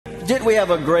Didn't we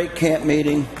have a great camp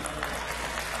meeting?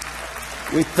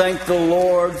 We thank the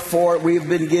Lord for it. We've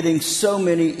been getting so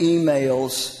many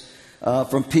emails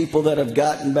from people that have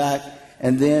gotten back,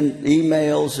 and then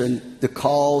emails and the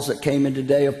calls that came in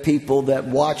today of people that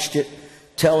watched it,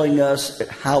 telling us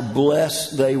how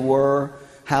blessed they were,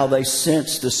 how they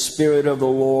sensed the Spirit of the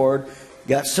Lord.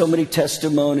 Got so many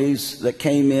testimonies that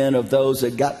came in of those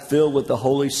that got filled with the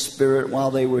Holy Spirit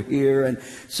while they were here. And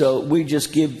so we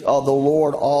just give the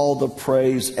Lord all the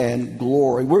praise and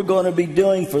glory. We're going to be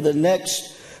doing for the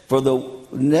next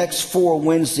 4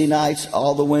 Wednesday nights,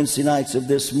 all the Wednesday nights of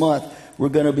this month, we're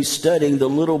going to be studying the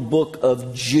little book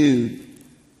of Jude.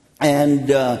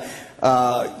 And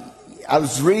I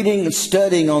was reading and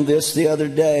studying on this the other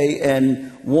day, and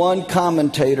one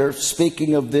commentator,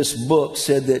 speaking of this book,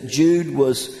 said that Jude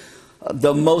was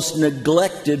the most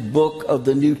neglected book of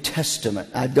the New Testament.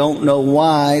 I don't know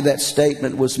why that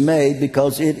statement was made,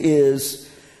 because it is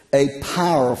a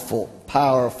powerful,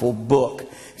 powerful book.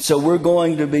 So we're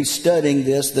going to be studying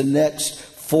this the next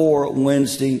 4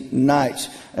 Wednesday nights.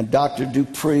 And Dr.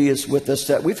 Dupree is with us.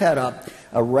 We've had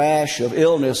a rash of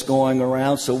illness going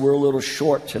around, so we're a little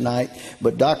short tonight.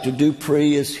 But Dr.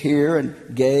 Dupree is here, and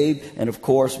Gabe, and of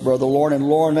course, Brother Lauren. And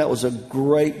Lauren, that was a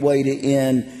great way to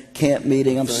end camp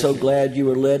meeting. I'm so glad you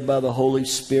were led by the Holy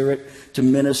Spirit to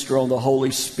minister on the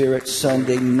Holy Spirit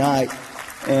Sunday night.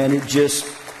 And it just,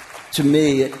 to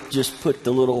me, it just put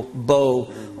the little bow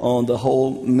on the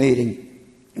whole meeting.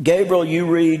 Gabriel, you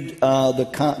read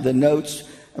the notes,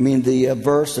 the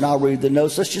verse, and I'll read the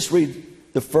notes. Let's just read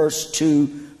the first 2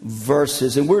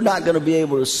 verses. And we're not going to be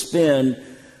able to spend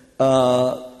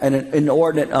an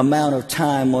inordinate amount of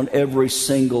time on every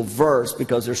single verse,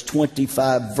 because there's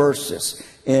 25 verses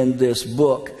in this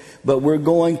book. But we're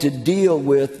going to deal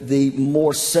with the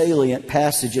more salient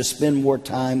passages, spend more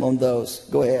time on those.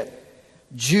 Go ahead.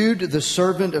 Jude, the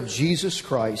servant of Jesus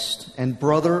Christ and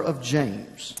brother of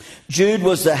James. Jude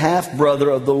was the half-brother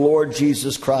of the Lord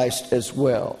Jesus Christ as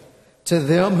well. To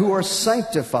them who are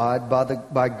sanctified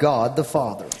by God the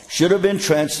Father. Should have been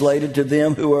translated, to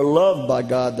them who are loved by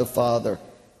God the Father.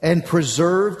 And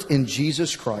preserved in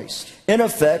Jesus Christ. In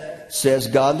effect, says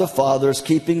God the Father is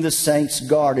keeping the saints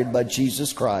guarded by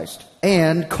Jesus Christ.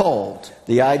 And called.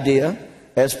 The idea,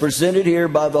 as presented here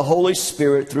by the Holy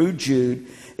Spirit through Jude,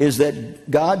 is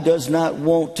that God does not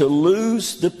want to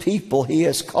lose the people He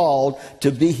has called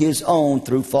to be His own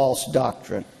through false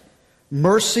doctrine.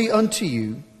 Mercy unto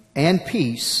you, and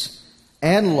peace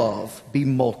and love be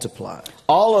multiplied.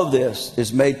 All of this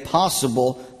is made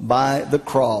possible by the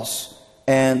cross,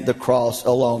 and the cross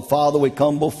alone. Father, we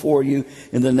come before you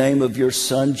in the name of your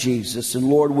Son, Jesus. And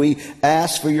Lord, we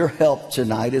ask for your help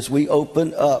tonight as we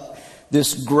open up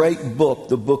this great book,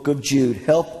 the Book of Jude.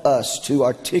 Help us to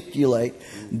articulate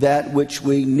that which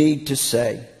we need to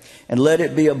say. And let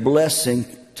it be a blessing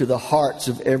to the hearts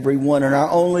of everyone. And our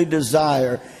only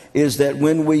desire is that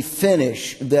when we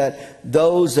finish, that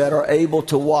those that are able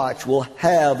to watch will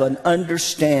have an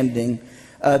understanding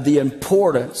of the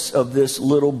importance of this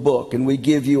little book. And we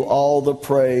give you all the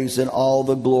praise and all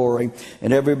the glory.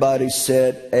 And everybody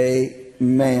said,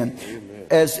 amen.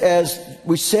 As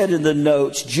we said in the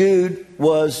notes, Jude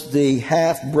was the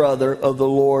half-brother of the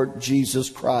Lord Jesus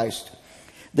Christ.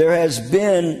 There has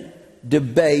been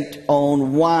debate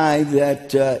on why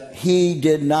that he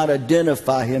did not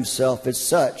identify himself as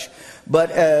such.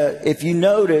 But if you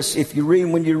notice,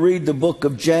 when you read the book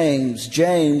of James,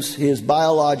 his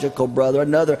biological brother,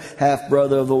 another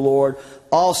half-brother of the Lord,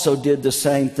 also did the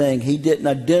same thing. He didn't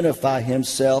identify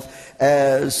himself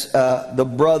as the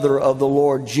brother of the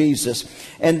Lord Jesus.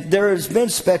 And there has been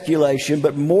speculation,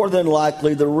 but more than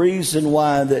likely the reason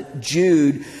why that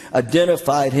Jude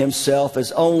identified himself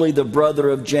as only the brother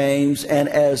of James and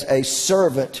as a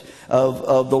servant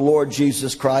of the Lord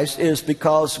Jesus Christ is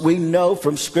because we know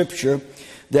from Scripture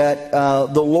that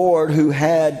the Lord, who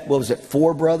had,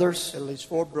 4 brothers? At least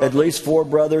 4 brothers. At least 4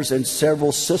 brothers and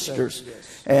several sisters. Yes.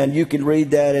 And you can read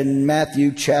that in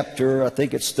Matthew chapter, I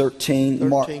think it's 13.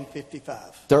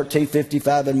 13:55.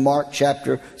 13:55, and Mark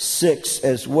chapter 6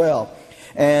 as well.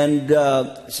 And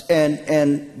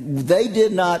they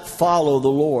did not follow the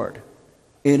Lord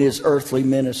in his earthly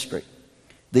ministry.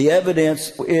 The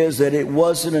evidence is that it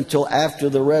wasn't until after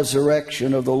the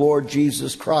resurrection of the Lord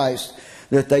Jesus Christ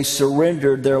that they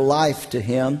surrendered their life to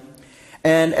him.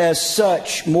 And as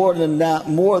such, more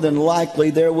than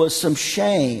likely, there was some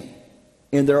shame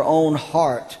in their own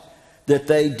heart that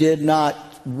they did not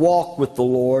walk with the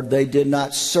Lord. They did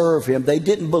not serve him. They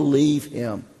didn't believe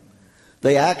him.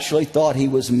 They actually thought he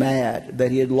was mad,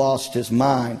 that he had lost his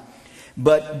mind.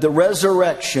 But the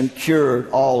resurrection cured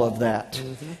all of that.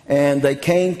 And they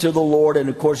came to the Lord. And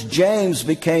of course, James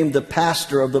became the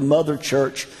pastor of the mother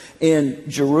church in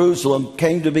Jerusalem,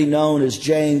 came to be known as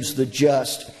James the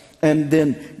Just. And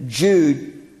then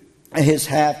Jude, his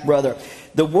half-brother.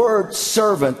 The word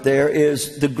servant there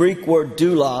is the Greek word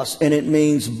doulos, and it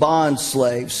means bond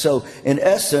slave. So in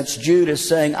essence, Jude is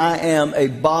saying, I am a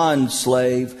bond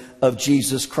slave of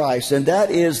Jesus Christ. And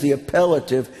that is the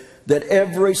appellative that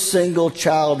every single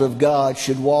child of God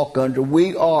should walk under.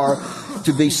 We are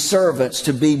to be servants,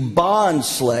 to be bond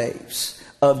slaves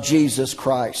of Jesus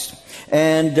Christ.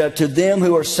 And to them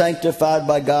who are sanctified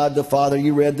by God the Father,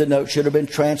 you read the note, should have been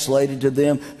translated to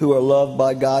them who are loved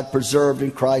by God, preserved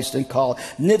in Christ and called.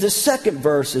 And the second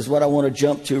verse is what I want to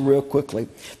jump to real quickly.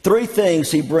 3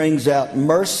 things he brings out: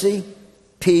 mercy,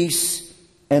 peace,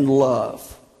 and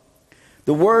love.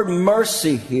 The word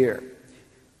mercy here,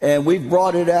 and we've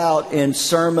brought it out in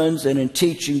sermons and in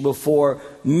teaching before,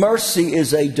 mercy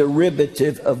is a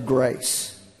derivative of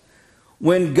grace.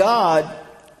 When God,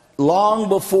 long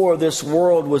before this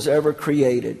world was ever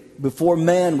created, before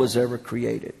man was ever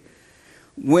created,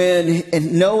 when,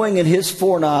 knowing in his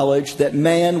foreknowledge that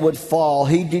man would fall,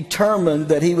 he determined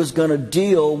that he was going to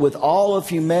deal with all of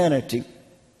humanity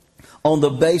on the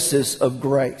basis of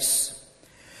grace.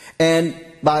 And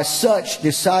by such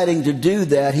deciding to do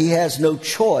that, he has no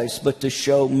choice but to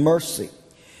show mercy.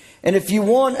 And if you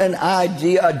want an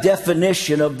idea, a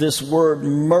definition of this word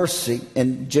mercy,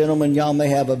 and gentlemen, y'all may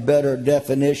have a better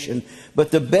definition,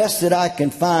 but the best that I can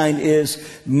find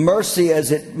is mercy,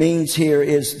 as it means here,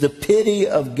 is the pity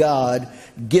of God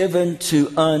given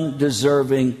to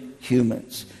undeserving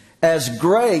humans. As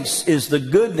grace is the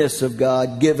goodness of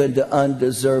God given to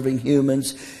undeserving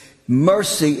humans,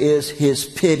 mercy is his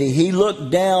pity. He looked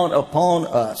down upon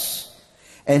us,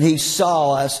 and he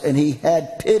saw us, and he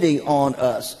had pity on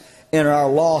us in our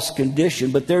lost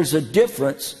condition. But there's a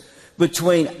difference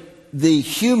between the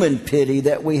human pity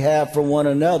that we have for one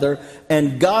another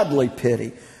and godly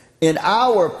pity. In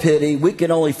our pity, we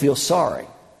can only feel sorry.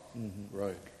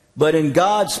 Right. But in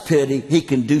God's pity, he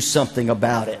can do something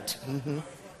about it.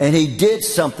 And he did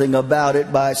something about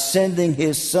it by sending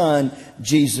his son,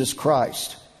 Jesus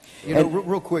Christ. You know,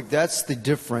 real quick, that's the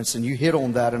difference, and you hit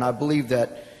on that, and I believe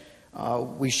that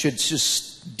we should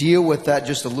just deal with that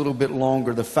just a little bit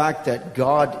longer. The fact that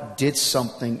God did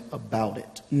something about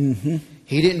it.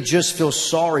 He didn't just feel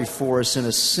sorry for us in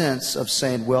a sense of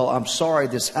saying, well, I'm sorry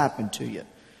this happened to you.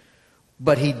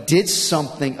 But he did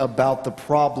something about the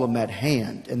problem at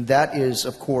hand, and that is,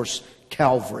 of course,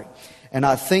 Calvary. And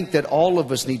I think that all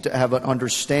of us need to have an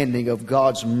understanding of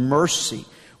God's mercy.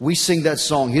 We sing that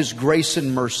song, His grace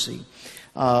and mercy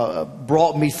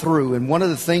brought me through. And one of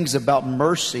the things about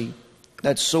mercy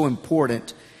that's so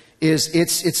important is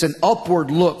it's an upward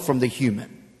look from the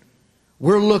human.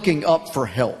 We're looking up for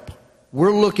help.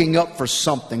 We're looking up for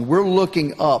something. We're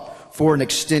looking up for an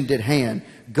extended hand.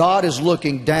 God is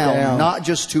looking down, not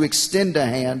just to extend a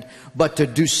hand, but to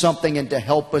do something and to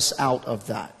help us out of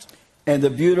that. And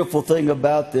the beautiful thing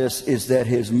about this is that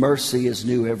his mercy is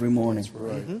new every morning. That's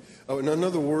right. Oh, and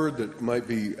another word that might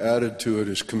be added to it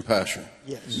is compassion.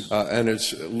 Yes. And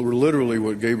it's literally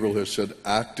what Gabriel has said,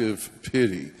 active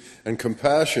pity. And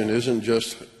compassion isn't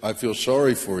just, I feel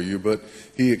sorry for you, but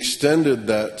he extended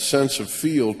that sense of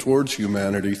feel towards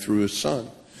humanity through his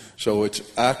son. So it's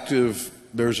active.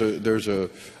 There's a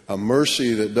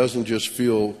mercy that doesn't just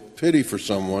feel pity for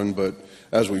someone, but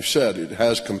as we've said, it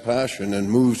has compassion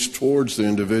and moves towards the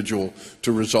individual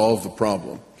to resolve the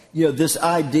problem. You know, this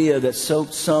idea that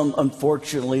some,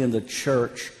 unfortunately, in the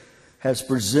church has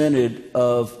presented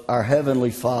of our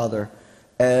Heavenly Father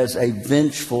as a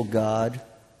vengeful God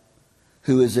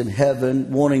who is in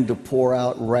heaven wanting to pour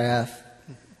out wrath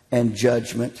and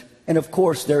judgment. And of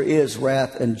course, there is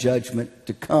wrath and judgment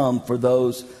to come for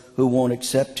those who won't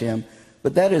accept him.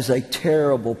 But that is a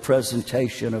terrible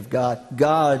presentation of God.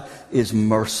 God is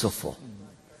merciful.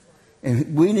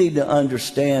 And we need to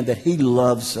understand that he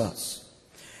loves us.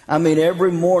 I mean,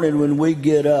 every morning when we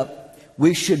get up,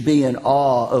 we should be in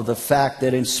awe of the fact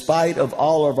that in spite of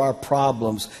all of our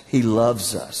problems, he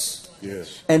loves us.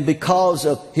 Yes. And because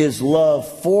of his love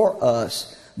for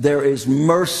us, there is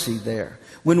mercy there.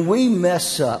 When we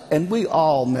mess up, and we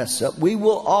all mess up, we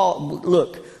will all,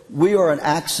 look, we are an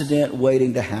accident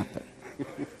waiting to happen.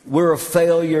 We're a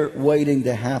failure waiting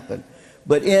to happen.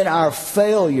 But in our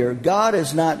failure, God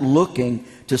is not looking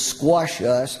to squash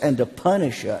us and to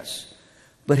punish us,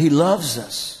 but he loves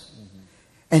us.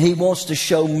 And he wants to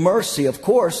show mercy. Of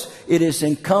course, it is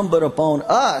incumbent upon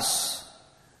us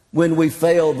when we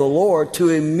fail the Lord to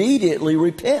immediately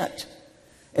repent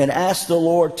and ask the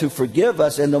Lord to forgive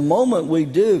us. And the moment we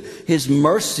do, His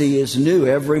mercy is new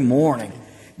every morning.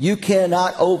 You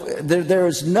cannot there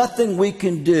is nothing we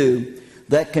can do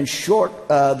that can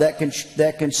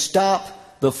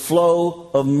stop the flow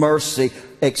of mercy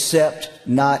except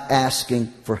not asking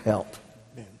for help,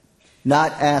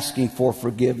 not asking for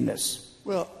forgiveness.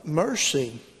 Well,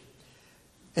 mercy,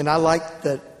 and I like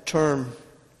that term,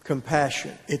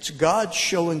 compassion. It's God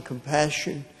showing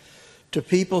compassion to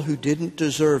people who didn't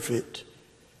deserve it,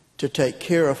 to take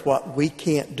care of what we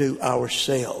can't do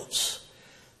ourselves.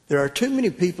 There are too many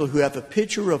people who have a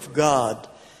picture of God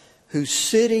who's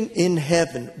sitting in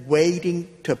heaven waiting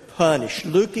to punish,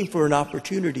 looking for an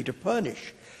opportunity to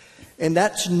punish. And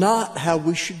that's not how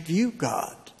we should view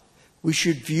God. We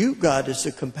should view God as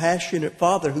a compassionate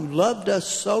Father who loved us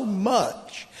so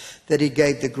much that He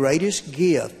gave the greatest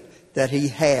gift that He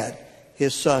had,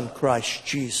 His Son, Christ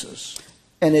Jesus.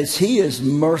 And as He is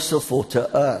merciful to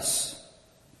us,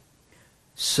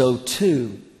 so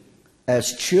too,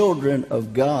 as children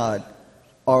of God,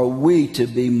 are we to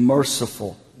be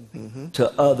merciful to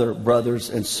other brothers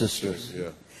and sisters.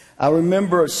 Yeah. I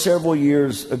remember several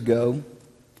years ago,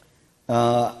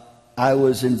 I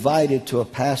was invited to a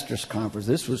pastor's conference.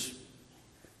 This was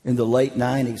in the late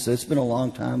 90s, so it's been a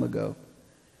long time ago.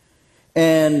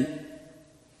 And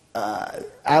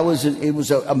it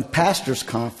was a pastor's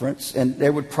conference, and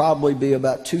there would probably be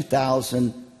about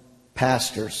 2,000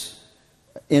 pastors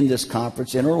in this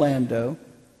conference in Orlando.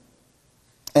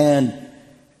 And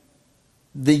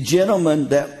the gentleman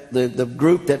the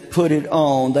group that put it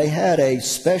on, they had a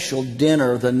special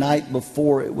dinner the night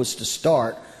before it was to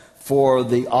start for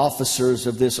the officers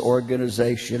of this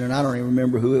organization, and I don't even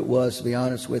remember who it was, to be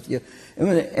honest with you.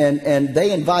 And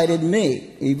they invited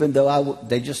me, even though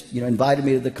they just invited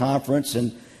me to the conference,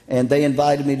 and they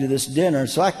invited me to this dinner.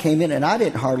 So I came in, and I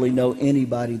didn't hardly know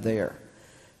anybody there.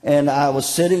 And I was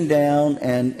sitting down,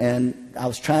 and I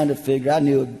was trying to figure. I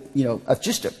knew,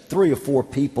 just 3 or 4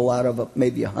 people out of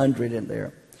maybe 100 in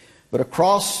there. But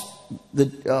across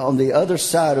on the other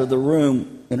side of the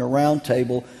room, in a round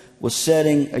table, was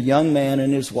sitting a young man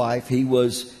and his wife. He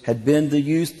had been the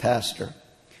youth pastor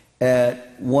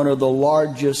at one of the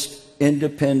largest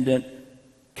independent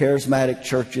charismatic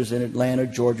churches in Atlanta,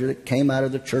 Georgia, that came out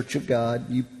of the Church of God.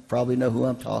 You probably know who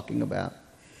I'm talking about.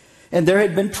 And there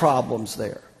had been problems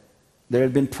there. There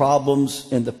had been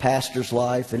problems in the pastor's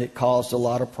life, and it caused a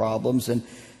lot of problems. And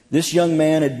this young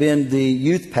man had been the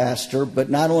youth pastor, but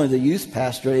not only the youth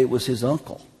pastor, it was his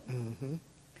uncle. Mm-hmm.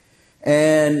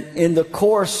 And in the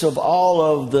course of all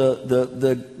of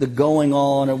the going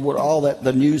on and what all that,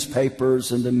 the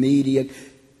newspapers and the media,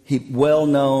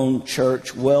 well-known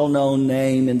church, well-known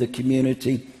name in the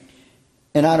community.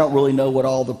 And I don't really know what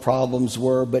all the problems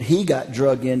were, but he got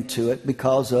drug into it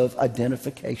because of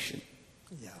identification.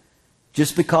 Yeah.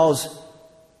 Just because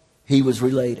he was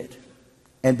related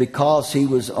and because he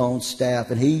was on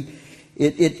staff. And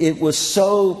it was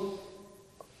so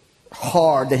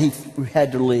hard that he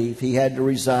had to leave. He had to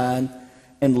resign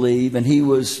and leave. And he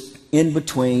was in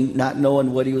between, not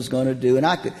knowing what he was going to do. And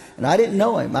I didn't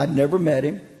know him. I'd never met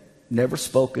him, never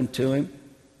spoken to him.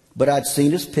 But I'd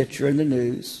seen his picture in the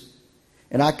news.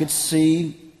 And I could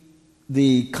see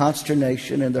the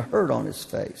consternation and the hurt on his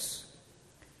face.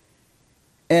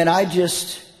 And I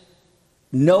just,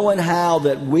 knowing how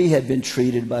that we had been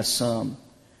treated by some,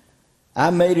 I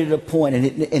made it a point.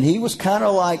 And he was kind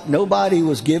of like, nobody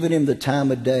was giving him the time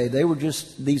of day. They were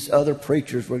just, these other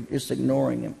preachers were just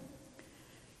ignoring him.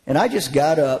 And I just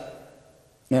got up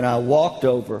and I walked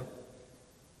over,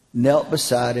 knelt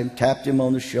beside him, tapped him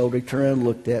on the shoulder. He turned and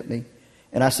looked at me.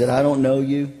 And I said, I don't know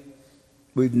you.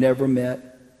 We've never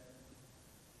met,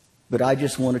 but I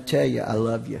just want to tell you I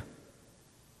love you.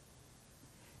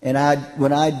 And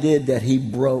when I did that, he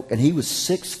broke, and he was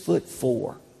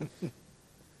 6'4",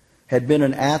 had been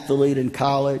an athlete in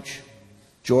college,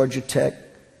 Georgia Tech.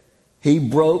 He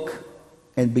broke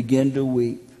and began to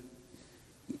weep.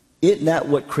 Isn't that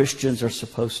what Christians are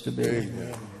supposed to be?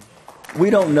 Amen.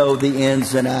 We don't know the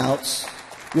ins and outs.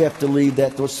 We have to leave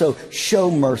that door. So show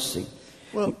mercy.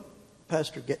 Well,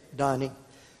 Pastor Donnie,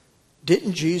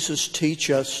 didn't Jesus teach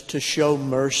us to show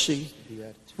mercy?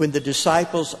 When the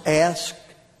disciples asked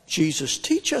Jesus,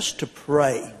 teach us to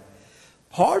pray.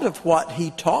 Part of what he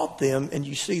taught them, and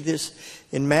you see this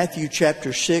in Matthew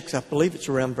chapter 6, I believe it's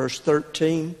around verse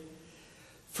 13.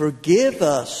 Forgive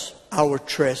us our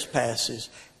trespasses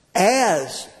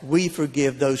as we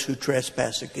forgive those who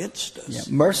trespass against us.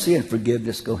 Yeah, mercy and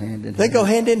forgiveness go hand in hand. They go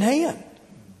hand in hand.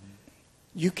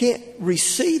 You can't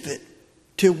receive it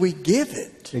till we give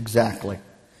it. Exactly.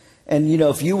 And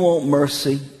if you want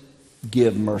mercy,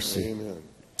 give mercy. Amen.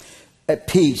 at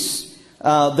peace.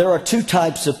 There are two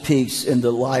types of peace in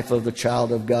the life of the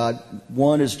child of God.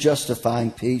 One is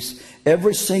justifying peace.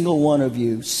 Every single one of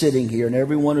you sitting here and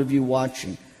every one of you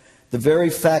watching, the very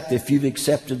fact that if you've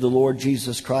accepted the Lord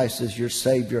Jesus Christ as your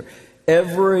Savior,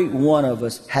 every one of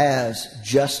us has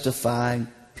justifying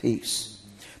peace.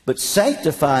 But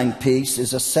sanctifying peace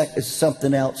is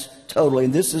something else totally.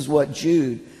 And this is what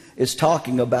Jude is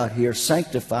talking about here,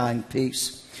 sanctifying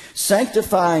peace.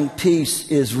 Sanctifying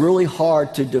peace is really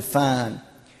hard to define,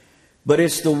 but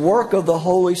it's the work of the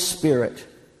Holy Spirit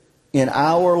in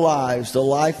our lives, the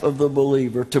life of the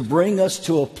believer, to bring us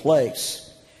to a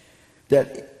place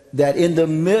that in the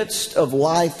midst of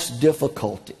life's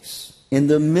difficulties, in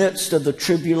the midst of the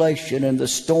tribulation and the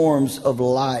storms of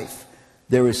life,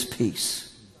 there is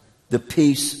peace, the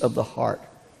peace of the heart.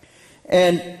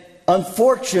 And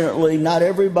unfortunately, not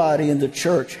everybody in the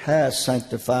church has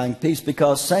sanctifying peace,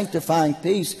 because sanctifying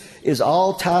peace is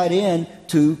all tied in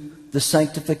to the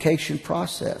sanctification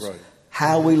process, right.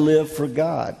 How we live for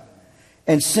God.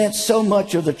 And since so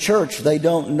much of the church, they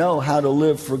don't know how to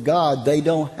live for God, they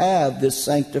don't have this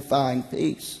sanctifying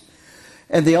peace.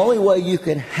 And the only way you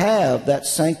can have that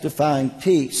sanctifying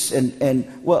peace,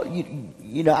 and well,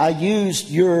 you know, I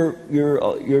used the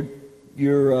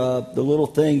little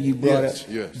thing you brought up.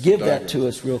 Yes, give that to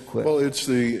us real quick. Well, it's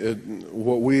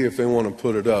if they want to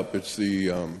put it up, it's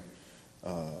the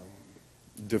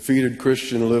defeated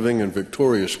Christian living and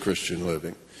victorious Christian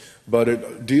living. But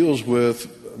it deals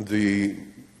with the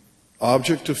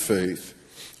object of faith.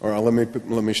 Or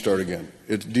let me start again.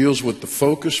 It deals with the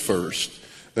focus first,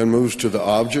 then moves to the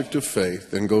object of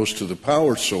faith, then goes to the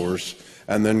power source,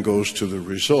 and then goes to the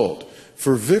result.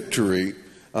 For victory,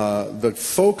 the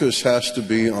focus has to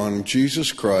be on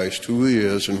Jesus Christ, who He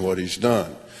is and what He's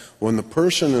done. When the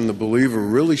person and the believer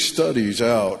really studies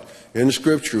out in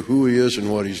Scripture who He is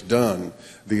and what He's done,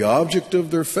 the object of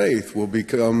their faith will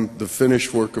become the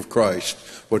finished work of Christ,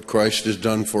 what Christ has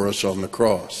done for us on the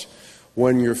cross.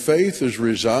 When your faith is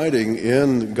residing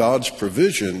in God's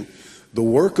provision, the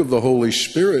work of the Holy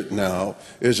Spirit now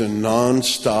is a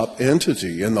non-stop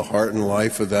entity in the heart and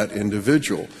life of that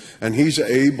individual. And He's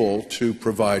able to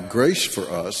provide grace for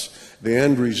us. The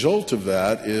end result of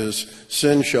that is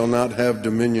sin shall not have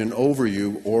dominion over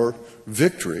you, or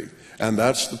victory. And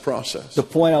that's the process. The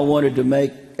point I wanted to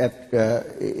make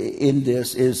in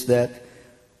this is that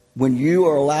when you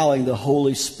are allowing the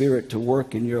Holy Spirit to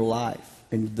work in your life,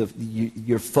 and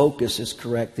your focus is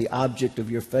correct, the object of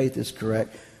your faith is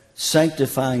correct,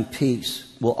 sanctifying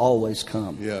peace will always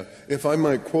come. Yeah. If I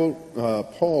might quote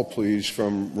Paul, please,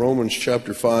 from Romans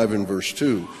chapter 5 and verse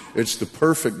 2. It's the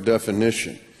perfect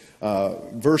definition.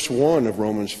 Verse 1 of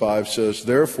Romans 5 says,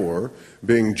 "Therefore,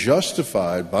 being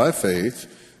justified by faith,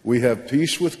 we have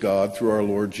peace with God through our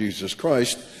Lord Jesus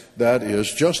Christ." That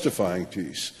is justifying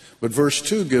peace. But verse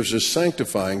 2 gives us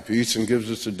sanctifying peace and gives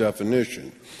us a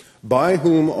definition. "By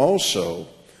whom also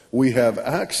we have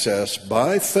access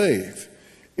by faith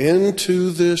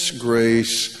into this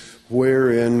grace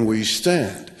wherein we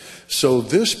stand." So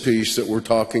this peace that we're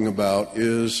talking about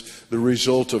is the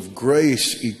result of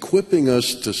grace equipping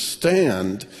us to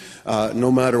stand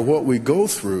no matter what we go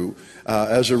through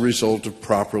as a result of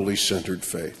properly centered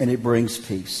faith. And it brings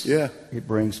peace. Yeah. It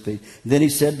brings peace. Then he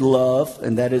said love,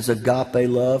 and that is agape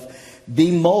love. Be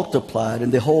multiplied.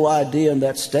 And the whole idea in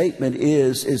that statement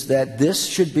is that this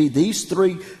should be, these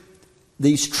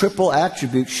triple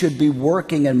attributes should be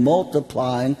working and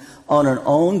multiplying on an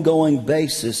ongoing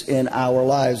basis in our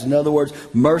lives. In other words,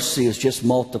 mercy is just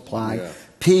multiplying. Yeah.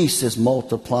 Peace is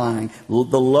multiplying.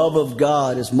 The love of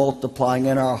God is multiplying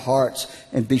in our hearts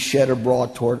and be shed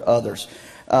abroad toward others.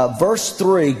 Verse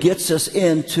 3 gets us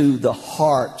into the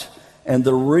heart and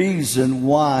the reason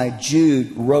why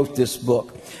Jude wrote this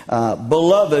book.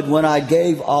 Beloved, when I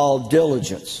gave all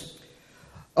diligence,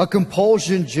 a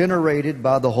compulsion generated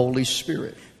by the Holy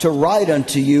Spirit, to write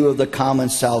unto you of the common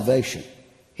salvation.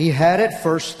 He had at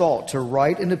first thought to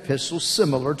write an epistle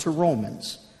similar to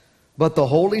Romans, but the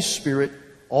Holy Spirit,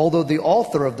 although the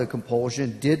author of the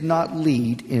compulsion, did not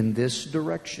lead in this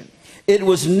direction. It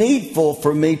was needful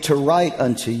for me to write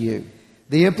unto you.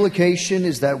 The implication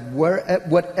is that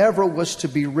whatever was to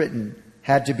be written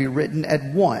had to be written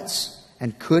at once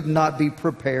and could not be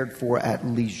prepared for at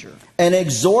leisure. And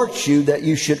exhort you that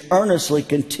you should earnestly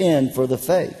contend for the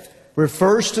faith.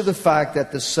 Refers to the fact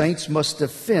that the saints must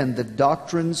defend the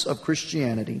doctrines of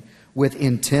Christianity with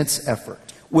intense effort,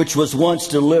 which was once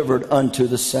delivered unto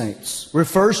the saints.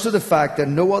 Refers to the fact that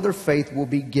no other faith will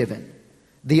be given.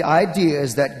 The idea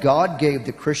is that God gave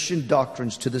the Christian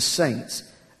doctrines to the saints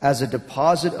as a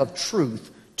deposit of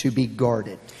truth to be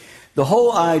guarded. The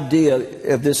whole idea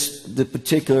of the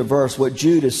particular verse, what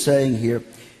Jude is saying here,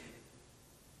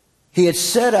 he had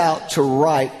set out to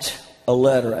write a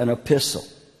letter, an epistle.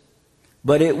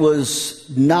 But it was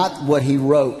not what he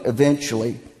wrote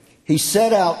eventually. He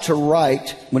set out to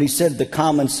write, when he said the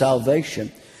common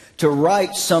salvation, to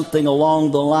write something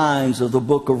along the lines of the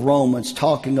book of Romans,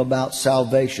 talking about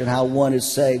salvation, how one is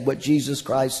saved, what Jesus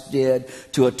Christ did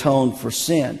to atone for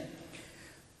sin.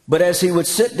 But as he would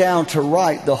sit down to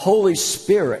write, the Holy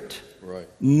Spirit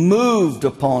moved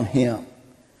upon him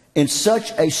in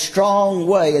such a strong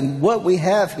way. And what we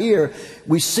have here,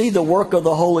 we see the work of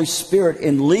the Holy Spirit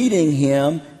in leading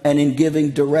him and in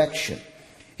giving direction.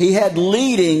 He had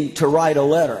leading to write a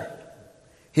letter.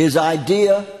 His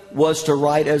idea was to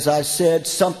write, as I said,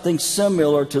 something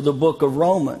similar to the book of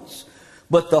Romans.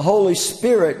 But the Holy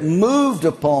Spirit moved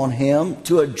upon him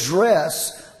to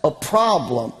address a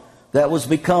problem that was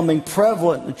becoming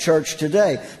prevalent in the church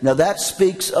today. Now that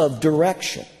speaks of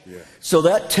direction. So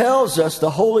that tells us the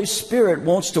Holy Spirit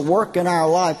wants to work in our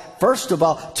life, first of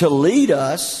all, to lead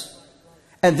us,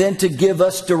 and then to give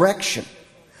us direction,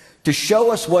 to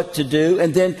show us what to do,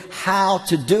 and then how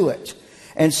to do it.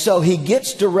 And so he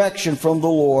gets direction from the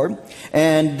Lord,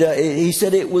 and he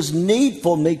said, it was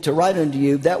needful me to write unto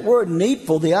you. That word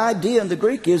needful, the idea in the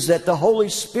Greek is that the Holy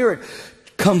Spirit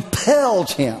compelled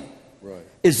him.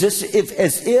 Is this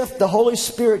as if the Holy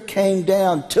Spirit came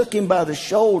down, took him by the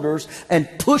shoulders, and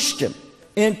pushed him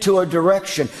into a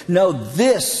direction? No,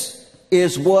 this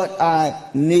is what I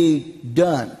need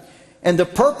done. And the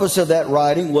purpose of that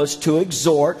writing was to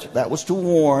exhort, that was to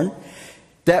warn,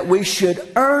 that we should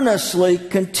earnestly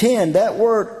contend. That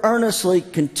word earnestly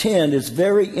contend is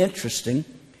very interesting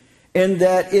in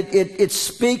that it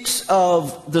speaks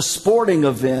of the sporting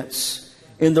events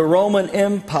in the Roman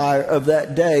Empire of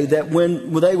that day, that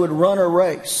when they would run a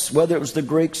race, whether it was the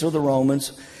Greeks or the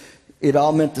Romans, it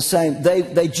all meant the same.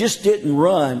 They just didn't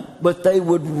run, but they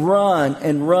would run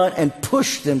and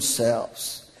push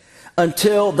themselves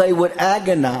until they would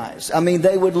agonize. I mean,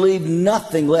 they would leave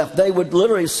nothing left. They would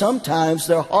literally, sometimes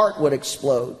their heart would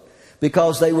explode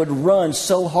because they would run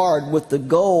so hard with the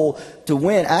goal to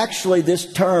win. Actually,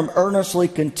 this term, earnestly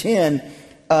contend,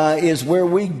 is where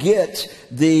we get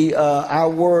our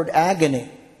word agony.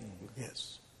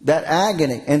 Yes. That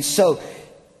agony. And so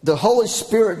the Holy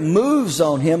Spirit moves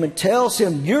on him and tells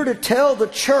him, you're to tell the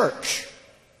church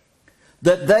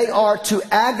that they are to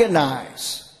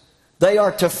agonize. They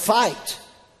are to fight.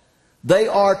 They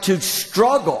are to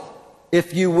struggle,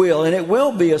 if you will. And it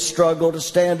will be a struggle to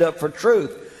stand up for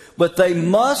truth. But they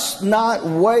must not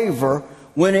waver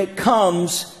when it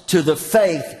comes to the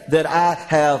faith that I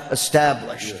have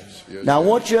established. Yes. Now I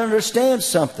want you to understand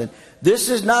something. This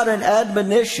is not an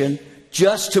admonition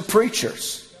just to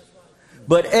preachers.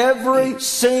 But every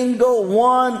single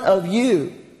one of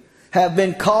you have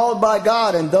been called by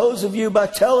God, and those of you by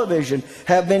television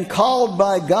have been called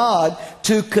by God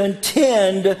to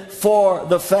contend for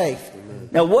the faith.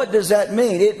 Now what does that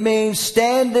mean? It means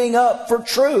standing up for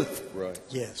truth. Right.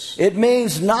 Yes. It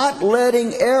means not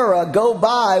letting error go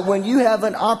by when you have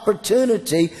an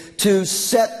opportunity to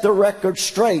set the record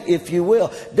straight, if you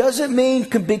will. Doesn't mean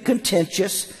to be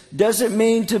contentious. Doesn't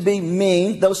mean to be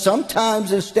mean. Though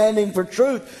sometimes in standing for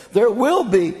truth, there will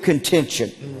be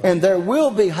contention and there will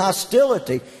be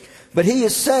hostility. But he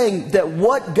is saying that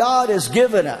what God has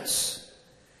given us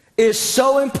is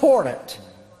so important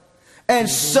and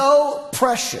so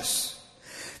precious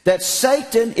that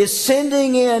Satan is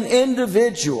sending in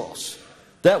individuals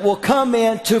that will come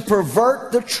in to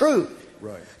pervert the truth,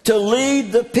 to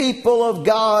lead the people of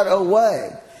God away.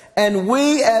 And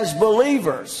we as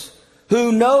believers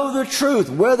who know the truth,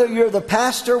 whether you're the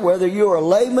pastor, whether you're a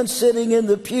layman sitting in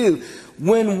the pew,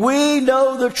 when we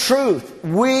know the truth,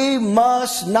 we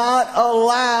must not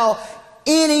allow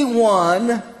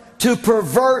anyone to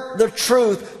pervert the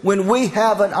truth when we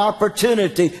have an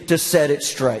opportunity to set it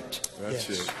straight. That's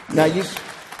it.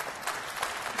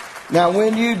 Now,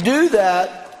 when you do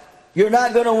that, you're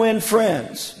not going to win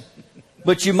friends,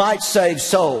 but you might save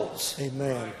souls.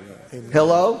 Amen. Amen.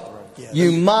 Hello? Yes.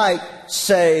 You might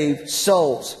save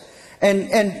souls.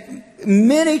 And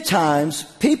many times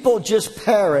people just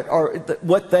parrot or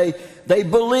what they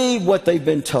believe what they've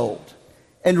been told.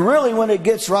 And really when it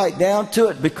gets right down to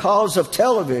it, because of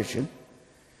television,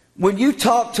 when you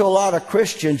talk to a lot of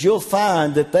Christians, you'll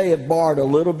find that they have borrowed a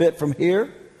little bit from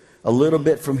here, a little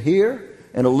bit from here,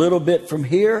 and a little bit from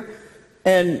here,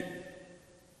 and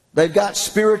they've got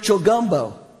spiritual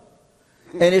gumbo.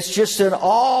 And it's just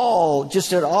all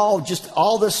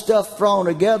this stuff thrown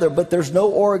together, but there's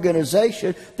no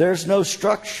organization, there's no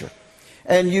structure.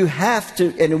 And you have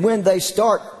to, and when they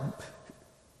start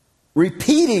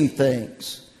repeating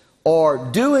things or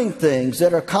doing things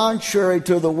that are contrary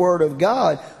to the Word of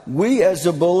God, we as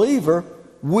a believer,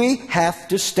 we have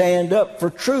to stand up for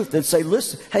truth and say,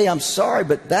 listen, hey, I'm sorry,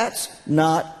 but that's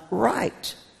not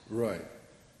right. Right.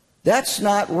 That's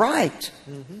not right.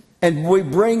 And we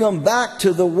bring them back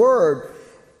to the Word.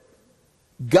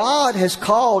 God has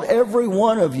called every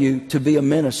one of you to be a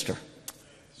minister.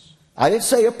 I didn't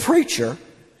say a preacher,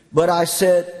 but I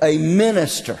said a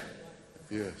minister.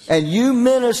 Yes. And you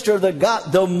minister the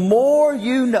God. The more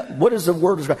you know, what is the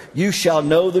word of God? You shall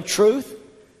know the truth,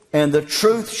 and the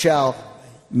truth shall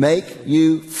make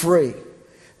you free.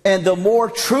 And the more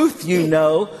truth you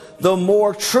know, the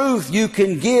more truth you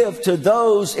can give to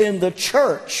those in the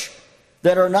church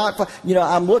that are not. You know,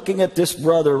 I'm looking at this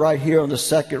brother right here on the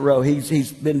second row.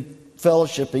 He's been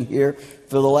fellowshipping here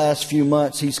for the last few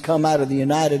months. He's come out of the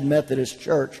United Methodist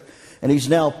Church, and he's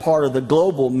now part of the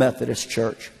Global Methodist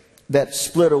Church that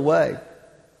split away.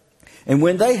 And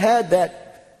when they had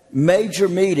that major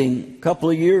meeting a couple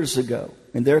of years ago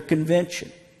in their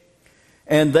convention,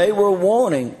 and they were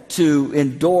wanting to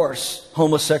endorse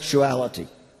homosexuality,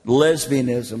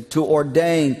 lesbianism, to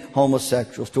ordain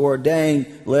homosexuals, to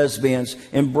ordain lesbians,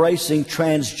 embracing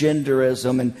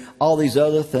transgenderism and all these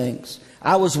other things.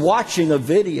 I was watching a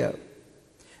video,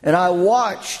 and I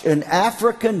watched an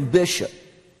African bishop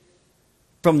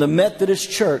from the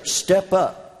Methodist Church step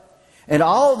up. And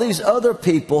all these other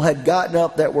people had gotten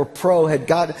up that were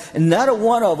and not a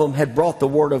one of them had brought the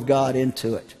Word of God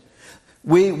into it.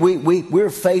 We're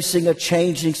facing a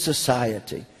changing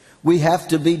society. We have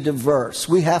to be diverse.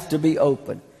 We have to be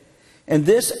open. And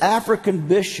this African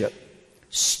bishop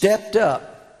stepped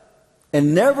up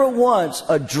and never once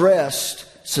addressed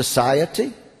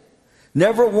society,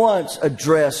 never once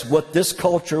addressed what this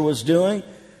culture was doing,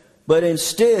 but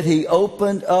instead he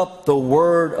opened up the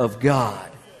Word of God.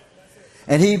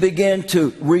 And he began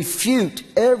to refute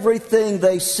everything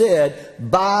they said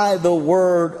by the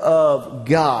Word of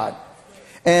God.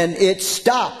 And it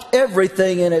stopped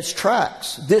everything in its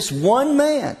tracks. This one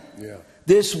man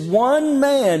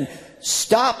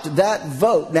stopped that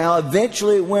vote. Now,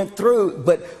 eventually it went through,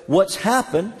 but what's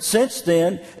happened since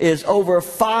then is over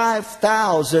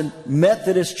 5,000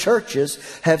 Methodist churches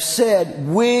have said,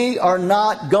 we are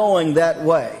not going that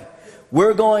way.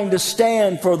 We're going to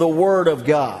stand for the Word of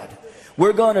God.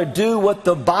 We're going to do what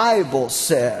the Bible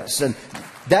says. And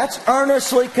that's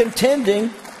earnestly contending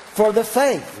for the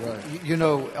faith. Right. You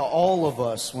know, all of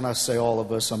us, when I say all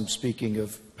of us, I'm speaking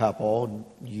of Papa,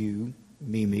 you,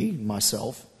 Mimi,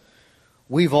 myself.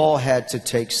 We've all had to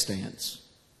take stands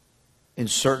in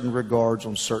certain regards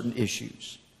on certain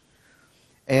issues.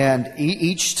 And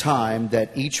each time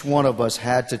that each one of us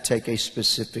had to take a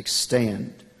specific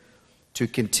stand to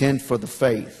contend for the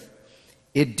faith,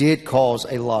 it did cause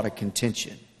a lot of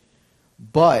contention.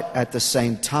 But at the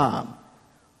same time,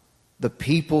 the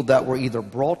people that were either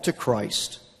brought to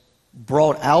Christ,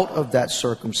 brought out of that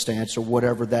circumstance or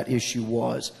whatever that issue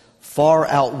was, far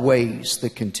outweighs the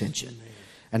contention.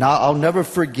 And I'll never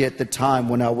forget the time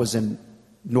when I was in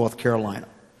North Carolina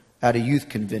at a youth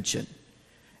convention.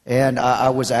 And I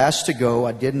was asked to go.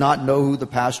 I did not know who the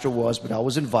pastor was, but I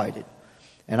was invited.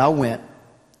 And I went.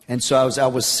 And so I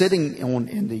was sitting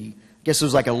in the, I guess it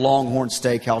was like a Longhorn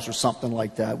Steakhouse or something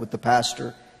like that with the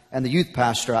pastor and the youth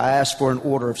pastor. I asked for an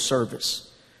order of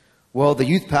service. Well, the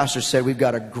youth pastor said, we've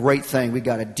got a great thing. We've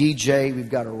got a DJ, we've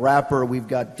got a rapper, we've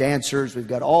got dancers, we've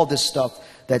got all this stuff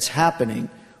that's happening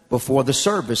before the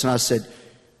service. And I said,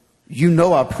 you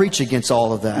know I preach against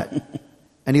all of that.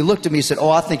 And he looked at me and said, oh,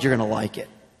 I think you're going to like it.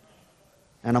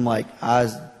 And I'm like,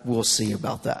 we'll see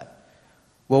about that.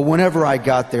 Well, whenever I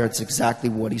got there, it's exactly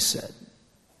what he said.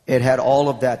 It had all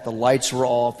of that. The lights were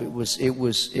off. It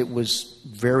was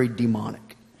very demonic.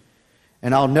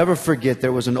 And I'll never forget,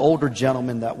 there was an older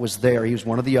gentleman that was there. He was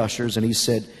one of the ushers, and he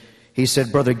said,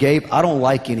 Brother Gabe, I don't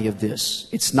like any of this.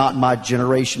 It's not my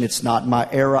generation. It's not my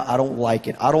era. I don't like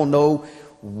it. I don't know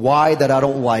why that I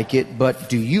don't like it, but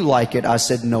do you like it? I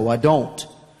said, no, I don't.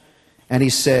 And he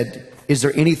said, is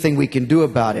there anything we can do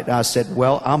about it? And I said,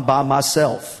 well, I'm by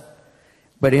myself.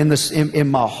 But in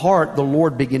my heart, the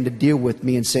Lord began to deal with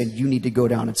me and said, you need to go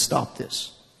down and stop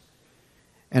this.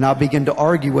 And I began to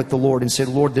argue with the Lord and said,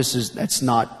 Lord,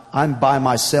 I'm by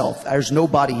myself. There's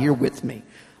nobody here with me.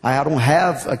 I don't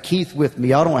have a Keith with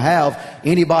me. I don't have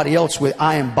anybody else with.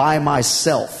 I am by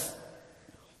myself.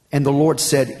 And the Lord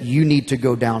said, you need to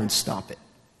go down and stop it.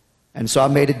 And so I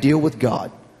made a deal with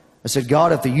God. I said,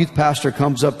 God, if the youth pastor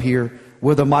comes up here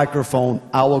with a microphone,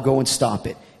 I will go and stop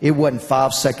it. It wasn't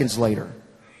 5 seconds later.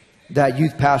 That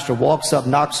youth pastor walks up,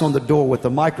 knocks on the door with the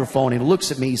microphone, and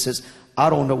looks at me. He says, I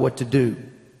don't know what to do.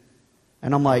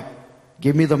 And I'm like,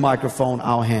 Give me the microphone,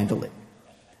 I'll handle it.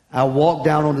 I walked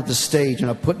down onto the stage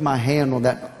and I put my hand on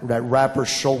that rapper's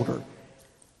shoulder,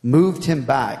 moved him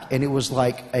back, and it was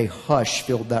like a hush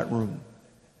filled that room.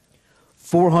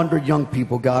 400 young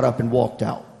people got up and walked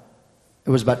out.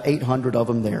 It was about 800 of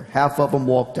them there. Half of them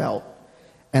walked out,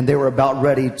 and they were about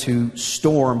ready to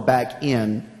storm back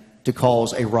in to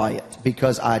cause a riot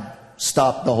because I'd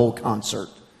stopped the whole concert.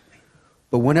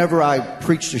 But whenever I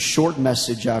preached a short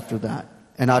message after that,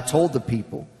 and I told the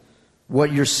people,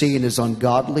 what you're seeing is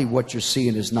ungodly, what you're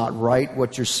seeing is not right,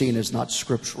 what you're seeing is not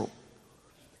scriptural.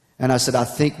 And I said, I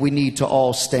think we need to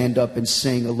all stand up and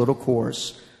sing a little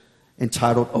chorus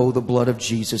entitled, Oh, the Blood of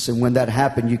Jesus. And when that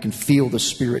happened, you can feel the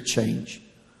Spirit change.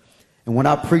 And when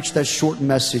I preached that short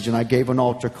message and I gave an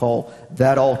altar call,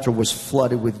 that altar was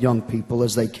flooded with young people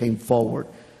as they came forward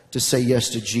to say yes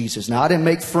to Jesus. Now, I didn't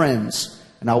make friends,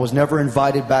 and I was never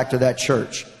invited back to that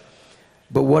church.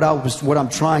 But what I'm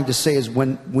trying to say is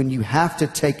when you have to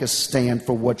take a stand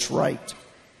for what's right,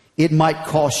 it might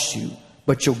cost you,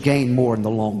 but you'll gain more in the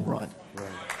long run. Right.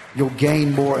 You'll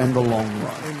gain more in the long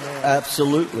run. Amen.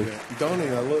 Absolutely. Yeah. Donnie,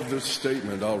 I love this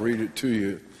statement. I'll read it to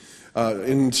you.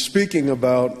 In speaking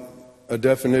about a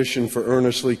definition for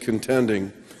earnestly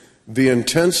contending, the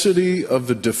intensity of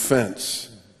the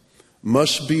defense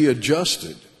must be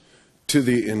adjusted to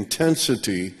the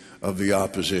intensity of the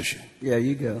opposition. Yeah,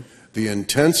 you go. The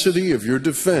intensity of your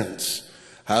defense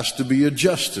has to be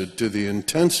adjusted to the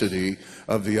intensity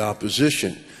of the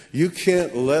opposition. You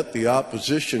can't let the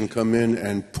opposition come in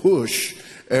and push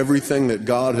everything that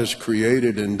God has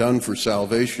created and done for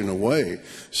salvation away.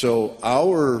 So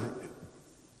our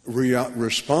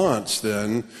response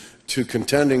then to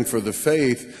contending for the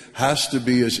faith has to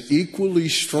be as equally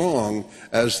strong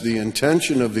as the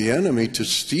intention of the enemy to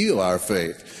steal our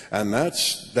faith. And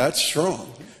that's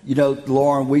strong. You know,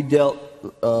 Lauren, we dealt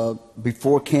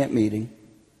before camp meeting.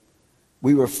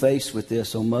 We were faced with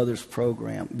this on Mother's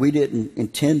program. We didn't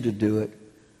intend to do it,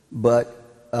 but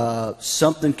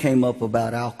something came up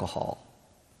about alcohol.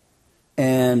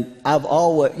 And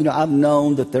I've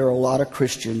known that there are a lot of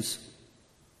Christians,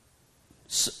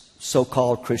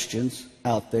 so-called Christians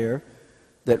out there,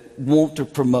 that want to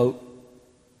promote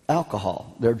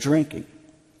alcohol. They're drinking.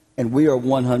 And we are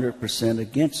 100%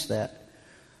 against that.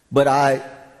 But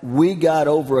we got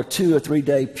over a 2 or 3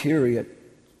 day period,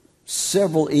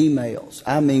 several emails.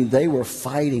 I mean, they were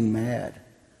fighting mad,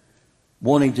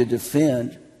 wanting to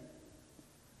defend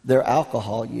their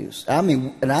alcohol use. I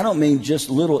mean, and I don't mean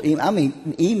just little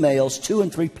emails 2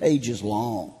 and 3 pages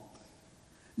long.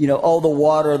 You know, all the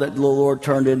water that the Lord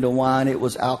turned into wine, it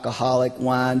was alcoholic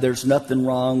wine. There's nothing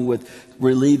wrong with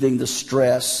relieving the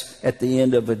stress at the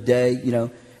end of a day, you know.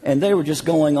 And they were just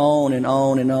going on and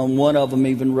on and on. One of them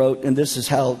even wrote, and this is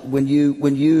how, when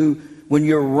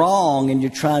you're wrong and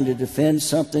you're trying to defend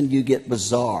something, you get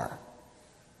bizarre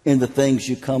in the things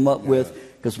you come up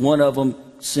with. Because one of them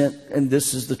sent, and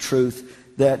this is the truth,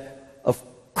 that of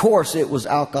course it was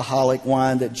alcoholic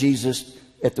wine that Jesus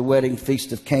at the wedding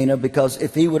feast of Cana, because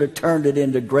if he would have turned it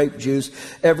into grape juice,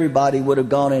 everybody would have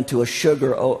gone into a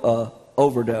sugar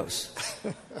overdose.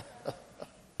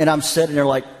 And I'm sitting there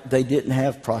like they didn't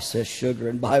have processed sugar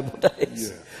in Bible days.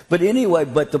 Yeah. But anyway,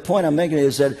 the point I'm making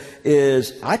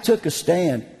is I took a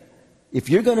stand. If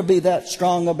you're going to be that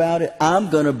strong about it,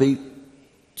 I'm going to be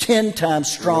 10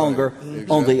 times stronger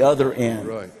on the other end.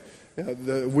 Right.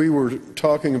 Yeah, we were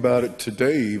talking about it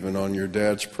today even on your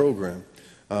dad's program,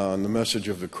 on the message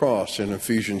of the cross in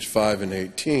Ephesians 5 and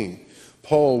 18.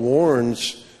 Paul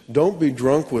warns, don't be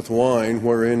drunk with wine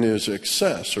wherein is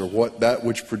excess, or that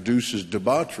which produces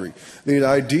debauchery. The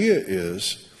idea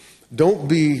is, don't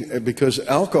be, because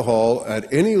alcohol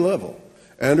at any level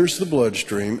enters the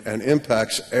bloodstream and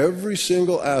impacts every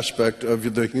single aspect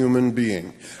of the human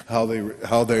being. How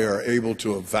they are able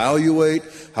to evaluate,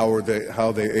 how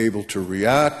they able to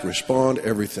react, respond,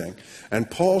 everything. And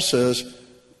Paul says,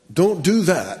 don't do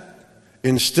that.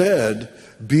 Instead,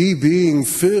 be being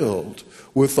filled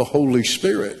with the Holy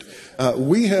Spirit.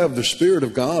 We have the Spirit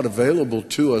of God available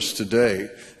to us today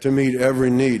to meet every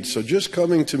need. So just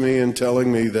coming to me and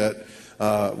telling me that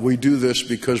we do this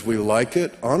because we like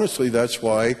it, honestly, that's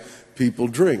why people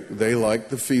drink. They like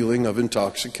the feeling of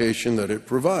intoxication that it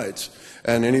provides.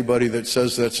 And anybody that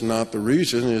says that's not the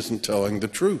reason isn't telling the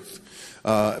truth.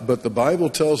 But the Bible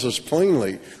tells us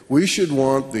plainly, we should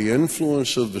want the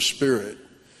influence of the Spirit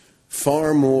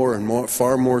far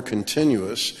more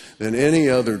continuous than any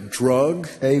other drug.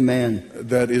 Amen.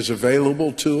 That is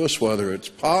available to us, whether it's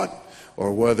pot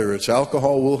or whether it's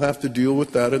alcohol. We'll have to deal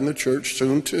with that in the church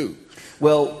soon too.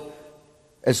 Well,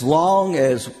 as long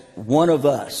as one of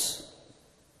us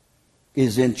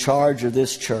is in charge of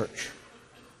this church,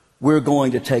 we're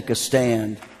going to take a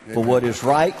stand for what is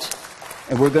right,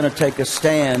 and we're going to take a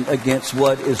stand against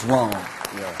what is wrong.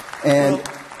 Yeah. And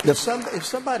if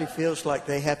somebody feels like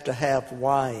they have to have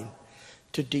wine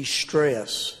to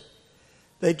de-stress,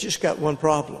 they just got one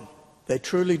problem. They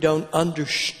truly don't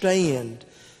understand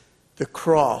the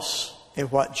cross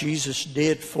and what Jesus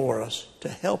did for us to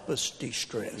help us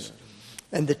de-stress.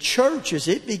 And the church, as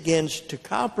it begins to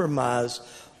compromise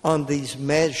on these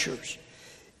measures,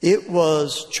 it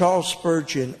was Charles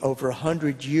Spurgeon over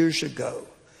 100 years ago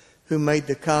who made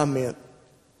the comment,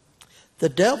 the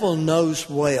devil knows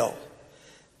well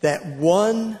that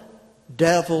one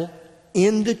devil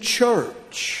in the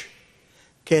church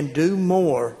can do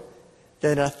more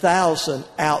than 1,000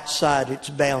 outside its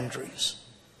boundaries.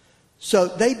 So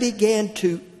they began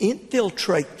to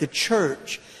infiltrate the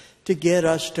church to get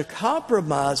us to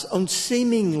compromise on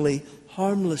seemingly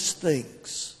harmless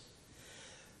things.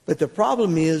 But the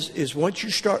problem is once you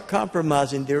start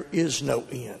compromising, there is no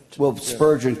end. Well,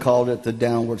 Spurgeon called it the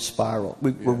downward spiral.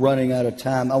 We're running out of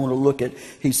time. I want to look at,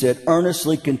 he said,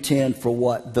 earnestly contend for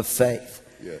what? The faith.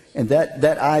 Yes. And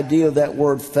that idea of that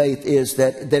word faith is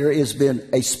that there has been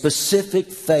a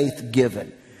specific faith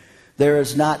given. There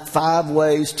is not 5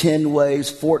 ways, 10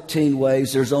 ways, 14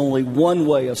 ways. There's only one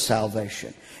way of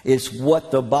salvation. It's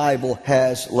what the Bible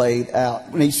has laid out.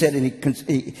 And he said, and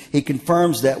he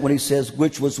confirms that when he says,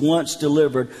 which was once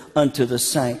delivered unto the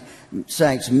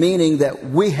saints, meaning that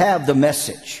we have the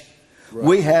message. Right.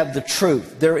 We have the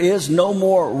truth. There is no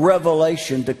more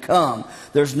revelation to come.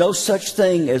 There's no such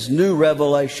thing as new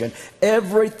revelation.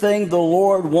 Everything the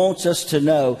Lord wants us to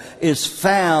know is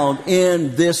found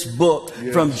in this book,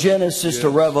 yes, from Genesis to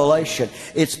Revelation.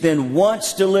 It's been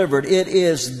once delivered. It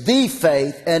is the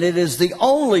faith, and it is the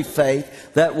only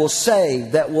faith that will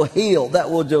save, that will heal,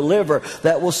 that will deliver,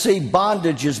 that will see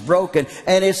bondages broken.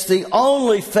 And it's the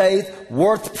only faith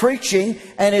worth preaching,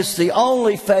 and it's the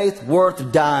only faith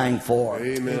worth dying for.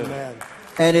 Amen.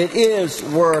 And it is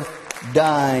worth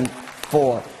dying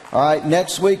for. All right,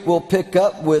 next week we'll pick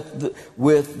up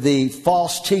with the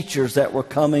false teachers that were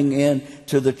coming in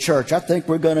to the church. I think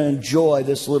we're going to enjoy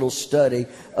this little study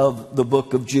of the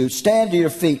book of Jude. Stand to your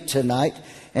feet tonight,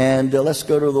 and let's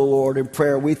go to the Lord in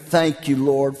prayer. We thank you,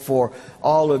 Lord, for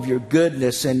all of your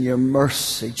goodness and your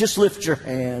mercy. Just lift your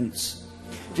hands.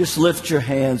 Just lift your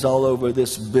hands all over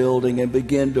this building and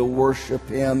begin to worship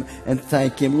Him and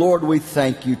thank Him. Lord, we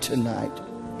thank you tonight.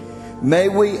 May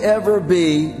we ever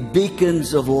be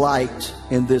beacons of light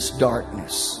in this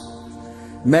darkness.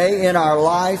 May in our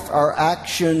life, our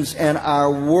actions, and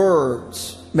our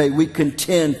words, may we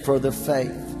contend for the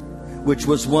faith which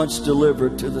was once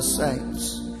delivered to the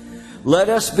saints. Let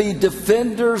us be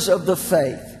defenders of the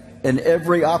faith in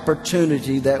every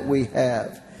opportunity that we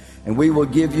have. And we will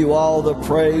give you all the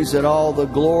praise and all the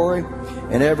glory.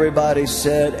 And everybody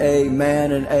said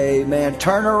amen and amen.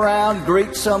 Turn around,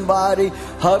 greet somebody,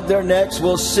 hug their necks.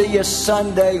 We'll see you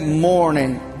Sunday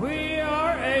morning. We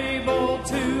are able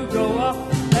to go up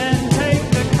and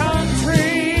take the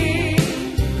country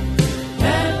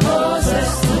and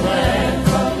possess the land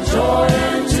from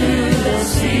Jordan to the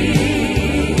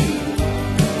sea.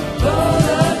 Though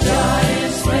the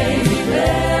giants may be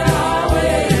there, our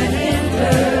way to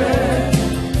hinder.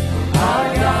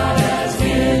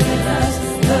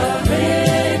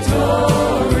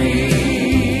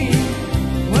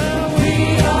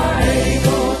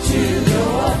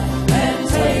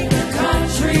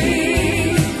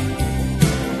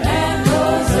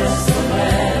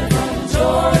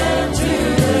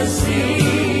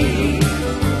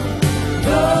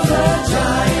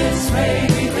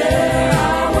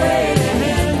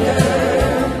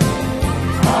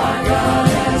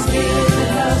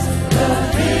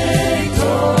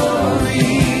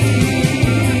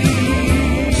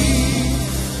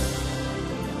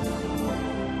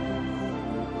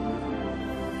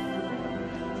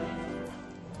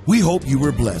 We hope you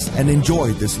were blessed and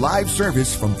enjoyed this live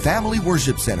service from Family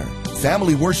Worship Center.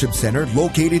 Family Worship Center,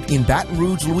 located in Baton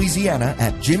Rouge, Louisiana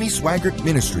at Jimmy Swaggart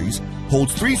Ministries,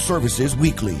 holds 3 services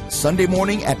weekly: Sunday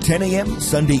morning at 10 a.m.,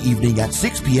 Sunday evening at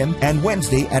 6 p.m., and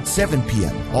Wednesday at 7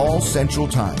 p.m., all Central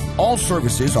Time. All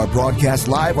services are broadcast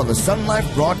live on the Sun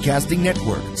Life Broadcasting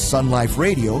Network, Sun Life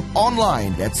Radio,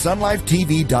 online at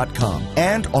sunlifetv.com,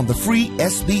 and on the free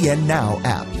SBN Now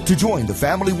app. To join the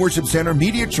Family Worship Center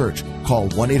Media Church, call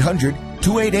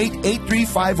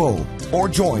 1-800-288-8350 or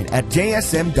join at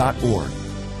jsm.org.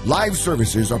 Live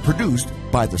services are produced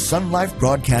by the Sun Life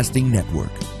Broadcasting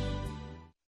Network.